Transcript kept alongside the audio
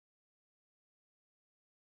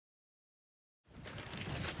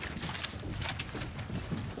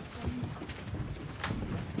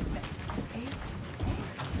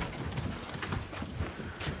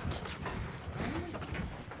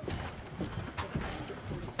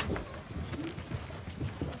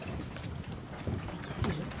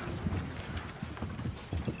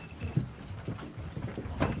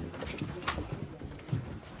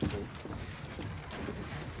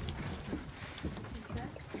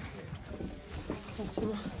C'est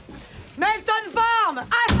bon. Melton Farm!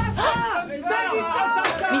 Assassin! Mais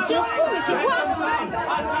ils sont fous, mais c'est quoi?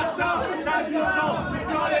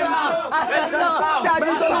 Assassin! T'as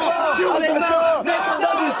du sang sur les mains!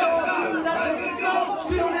 T'as du sang!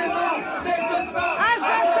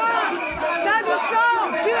 Assassin! T'as du sang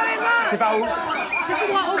sur les mains! C'est par où? C'est tout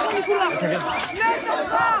droit, au fond du couloir! Melton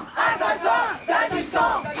Farm! Assassin! T'as du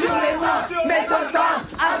sang sur les mains! Melton Farm!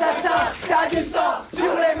 Assassin! T'as du sang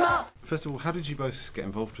sur les mains! First of all, how did you both get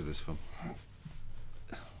involved with this film?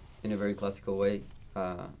 In a very classical way.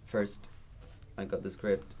 First, I got the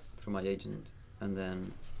script through my agent, and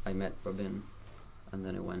then I met Robin, and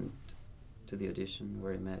then I went to the audition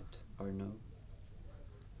where I met Arnaud.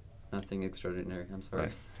 Nothing extraordinary, I'm sorry.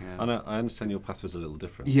 Right. Yeah. I understand your path was a little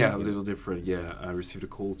different. Yeah, a little different, yeah. I received a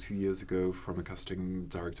call 2 years ago from a casting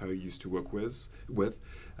director I used to work with.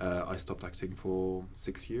 I stopped acting for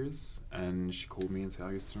 6 years, and she called me and said,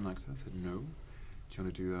 "Are you still an actor?" I said, "No." "Do you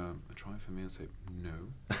want to do a try for me?" I said,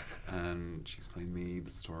 "No." And she explained me the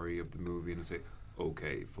story of the movie, and I said,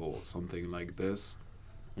 "Okay, for something like this,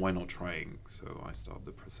 why not trying?" So I started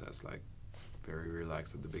the process like very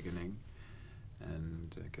relaxed at the beginning,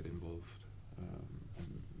 and get involved,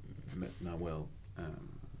 and met Nahuel,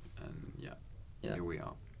 and yeah, here we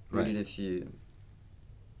are. We did a few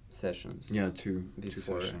sessions. Yeah, two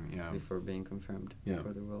before, sessions, yeah. Before being confirmed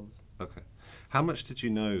for the roles. Okay. How much did you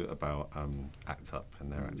know about ACT UP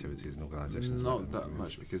and their activities and organisations? Not that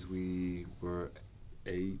much, because we were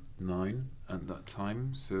 8, 9 at that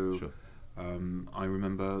time. So sure. I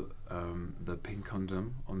remember the pink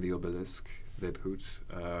condom on the obelisk they put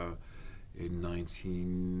in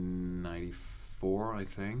 1994, I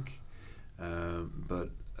think.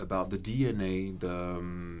 But about the DNA,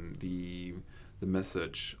 the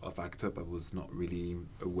message of ACT UP, I was not really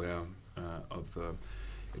aware of.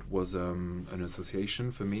 It was an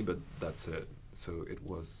association for me, but that's it. So it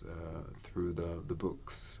was through the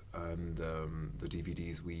books and the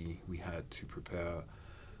DVDs we had to prepare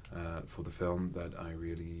for the film that I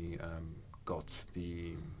really got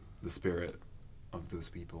the spirit of those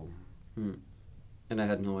people. And I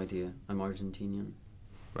had no idea. I'm Argentinian.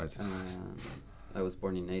 Right. I was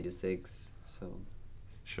born in '86, so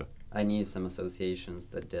sure. I knew some associations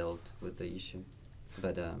that dealt with the issue,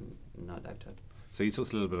 but not ACT UP. So you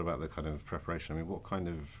talked a little bit about the kind of preparation. I mean, what kind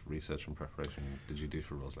of research and preparation did you do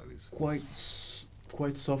for roles like these? Quite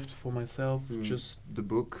soft for myself. Just a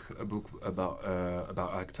book about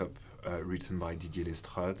ACT UP, written by Didier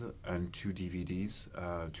Lestrade, and 2 DVDs,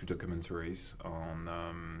 2 documentaries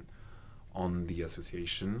on the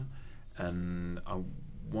association, and I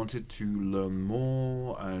wanted to learn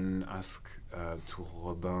more and ask to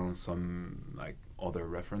Robin some like other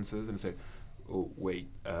references and say, "Oh wait,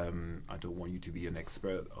 I don't want you to be an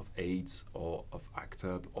expert of AIDS or of ACT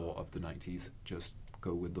UP or of the 90s. Just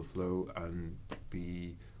go with the flow and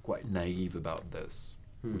be quite naive about this."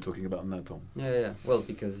 We're talking about Nathan. Yeah. Well,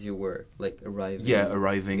 because you were like arriving. Yeah,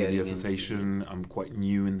 arriving at the association. I'm quite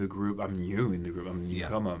new in the group. I'm a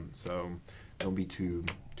newcomer. So don't be too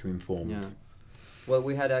informed. Yeah. Well,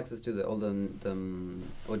 we had access to all the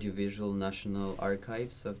audiovisual national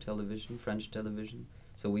archives of television, French television.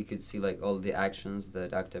 So we could see like all the actions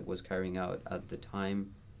that ACT UP was carrying out at the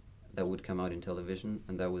time that would come out in television,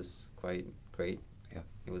 and that was quite great. Yeah.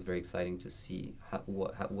 It was very exciting to see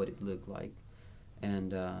what it looked like.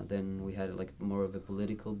 And then we had like more of a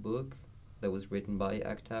political book that was written by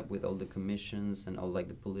ACT UP with all the commissions and all like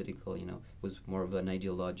the political, it was more of an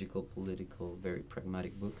ideological, political, very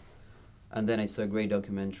pragmatic book. And then I saw a great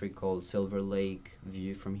documentary called Silver Lake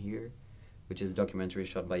View from Here, which is a documentary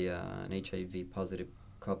shot by an HIV positive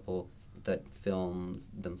couple that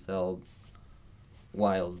films themselves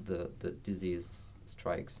while the disease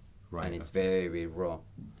strikes. Right. And it's very, very raw.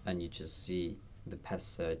 And you just see the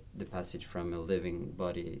passage from a living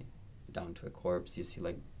body down to a corpse. You see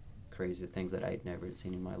like crazy things that I'd never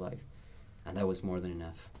seen in my life. And that was more than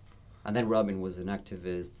enough. And then Robin was an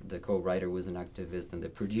activist, the co-writer was an activist, and the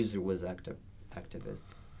producer was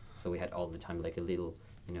activist. So we had all the time like a little,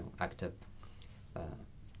 ACT UP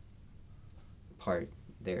part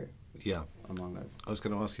there. Yeah. Among us. I was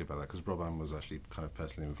going to ask you about that, because Robin was actually kind of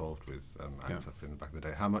personally involved with ACT UP in the back of the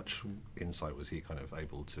day. How much insight was he kind of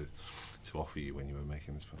able to offer you when you were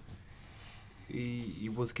making this film? He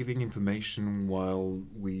was giving information while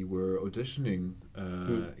we were auditioning,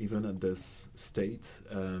 even at this state.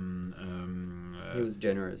 He was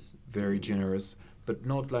generous. Very generous, but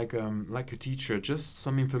not like a teacher. Just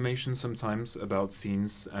some information sometimes about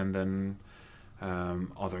scenes, and then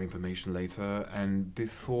other information later. And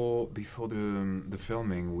before the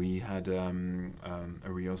filming, we had a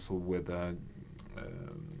rehearsal with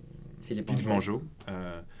Philippe Mangeot,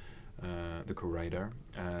 the co-writer,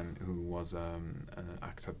 who was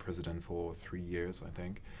ACTA president for 3 years, I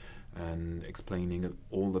think, and explaining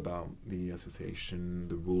all about the association,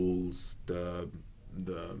 the rules, the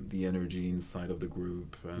energy inside of the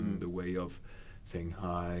group, and the way of saying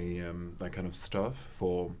hi, that kind of stuff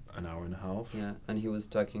for an hour and a half. Yeah, and he was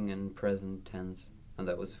talking in present tense, and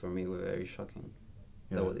that was for me very shocking.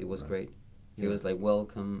 It was great. He was like,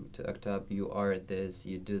 welcome to ACTA, you are this,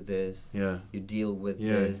 you do this, you deal with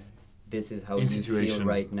this is how you feel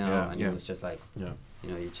right now. And it was just like, you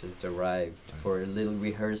know, you just arrived for a little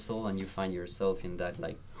rehearsal and you find yourself in that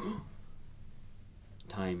like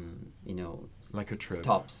time, you know, like a trip.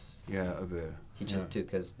 Stops. Yeah, a bit. He just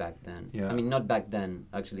took us back then. Yeah. I mean, not back then,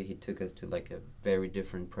 actually he took us to like a very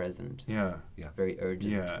different present. Yeah. Very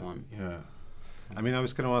urgent one. Yeah. I mean, I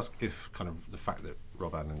was going to ask if kind of the fact that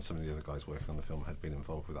Robin and some of the other guys working on the film had been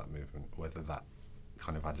involved with that movement, whether that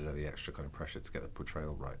kind of added any extra kind of pressure to get the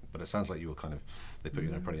portrayal right. But it sounds like you were kind of, they put you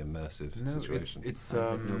in a pretty immersive situation.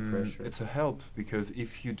 No pressure. It's a help, because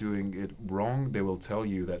if you're doing it wrong, they will tell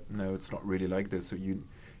you that no, it's not really like this. So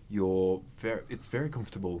it's very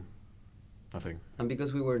comfortable, I think. And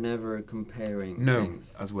because we were never comparing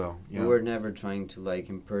things as well. Yeah. We were never trying to like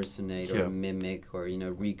impersonate or mimic or, you know,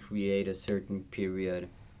 recreate a certain period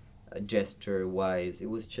gesture-wise. It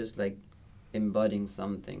was just like embodying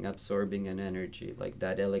something, absorbing an energy, like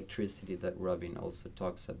that electricity that Robin also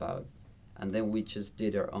talks about. And then we just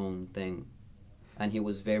did our own thing. And he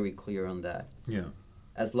was very clear on that. Yeah.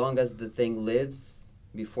 As long as the thing lives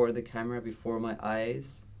before the camera, before my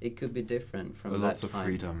eyes, it could be different from that time. Lots of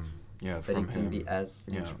freedom. Yeah, but from it can be as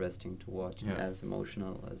interesting to watch and as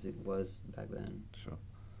emotional as it was back then. Sure.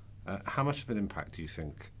 How much of an impact do you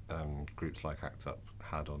think groups like ACT UP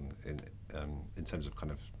had on in terms of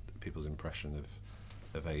kind of people's impression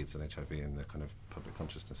of AIDS and HIV and the kind of public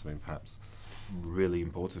consciousness? I mean, perhaps really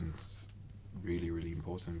important, really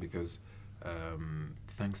important, because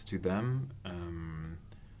thanks to them,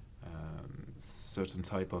 certain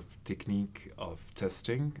type of technique of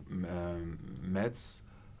testing meds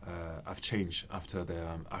have changed after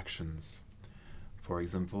their actions. For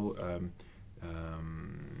example,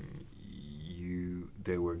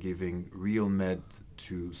 they were giving real med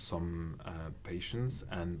to some patients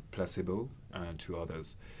and placebo to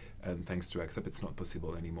others. And thanks to ACT UP, it's not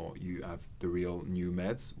possible anymore. You have the real new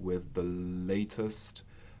meds with the latest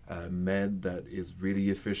med that is really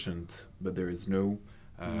efficient, but there is no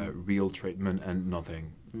real treatment and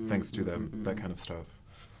nothing. Thanks to them, that kind of stuff.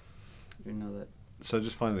 You know that. So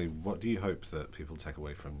just finally, what do you hope that people take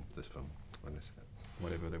away from this film when they see it?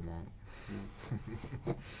 Whatever they want.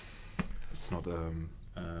 It's not. I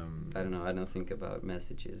don't know. I don't think about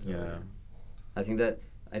messages. Yeah. I think that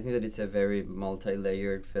it's a very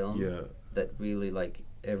multi-layered film. Yeah. That really like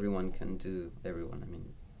everyone can do. Everyone. I mean,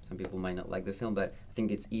 some people might not like the film, but I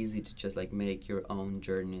think it's easy to just like make your own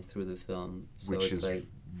journey through the film. So which is like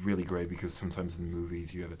really great, because sometimes in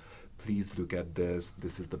movies you have please look at this.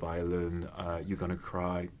 This is the violin. You're gonna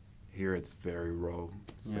cry. Here it's very raw.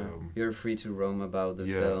 So you're free to roam about the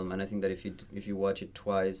film, and I think that if you watch it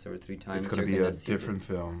twice or 3 times, it's gonna be a different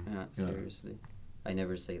film. Yeah, seriously. I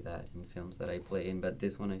never say that in films that I play in, but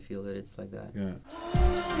this one I feel that it's like that. Yeah.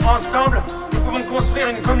 Ensemble, nous pouvons construire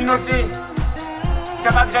une communauté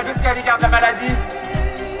capable d'adopter à l'égard de la maladie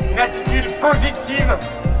une attitude positive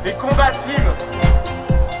et combative.